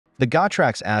The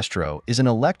Gotrax Astro is an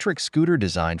electric scooter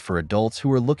designed for adults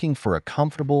who are looking for a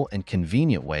comfortable and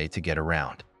convenient way to get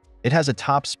around. It has a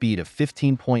top speed of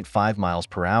 15.5 miles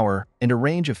per hour and a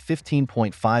range of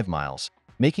 15.5 miles,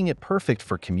 making it perfect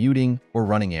for commuting or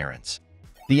running errands.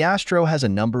 The Astro has a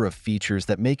number of features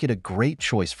that make it a great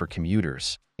choice for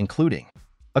commuters, including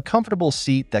a comfortable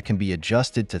seat that can be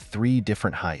adjusted to 3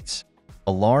 different heights,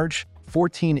 a large,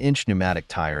 14-inch pneumatic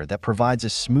tire that provides a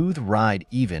smooth ride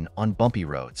even on bumpy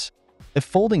roads, a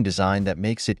folding design that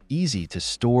makes it easy to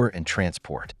store and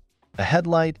transport, a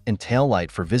headlight and taillight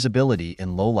for visibility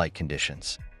in low-light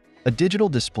conditions, a digital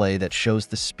display that shows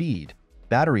the speed,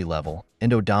 battery level,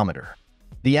 and odometer.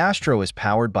 The Astro is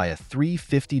powered by a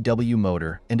 350W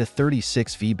motor and a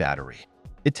 36V battery.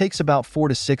 It takes about 4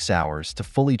 to 6 hours to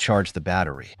fully charge the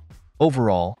battery.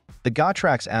 Overall, the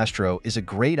Gotrax Astro is a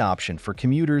great option for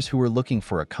commuters who are looking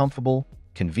for a comfortable,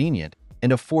 convenient,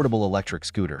 and affordable electric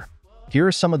scooter. Here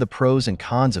are some of the pros and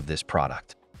cons of this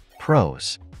product.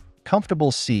 Pros: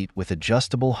 comfortable seat with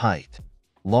adjustable height,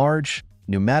 large,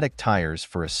 pneumatic tires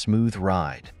for a smooth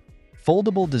ride,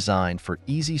 foldable design for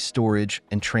easy storage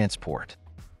and transport,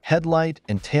 headlight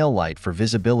and taillight for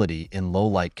visibility in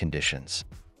low-light conditions,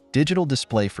 digital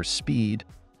display for speed,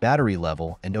 battery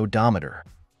level, and odometer.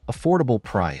 Affordable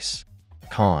price.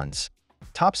 Cons: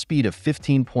 top speed of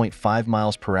 15.5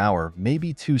 miles per hour may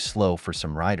be too slow for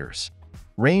some riders.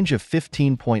 Range of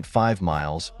 15.5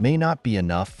 miles may not be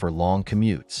enough for long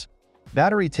commutes.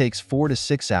 Battery takes 4 to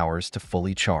 6 hours to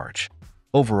fully charge.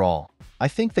 Overall, I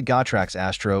think the Gotrax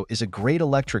Astro is a great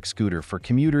electric scooter for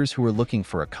commuters who are looking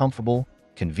for a comfortable,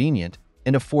 convenient,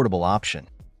 and affordable option.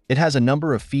 It has a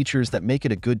number of features that make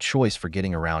it a good choice for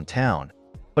getting around town,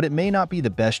 but it may not be the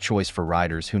best choice for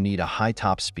riders who need a high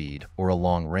top speed or a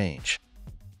long range.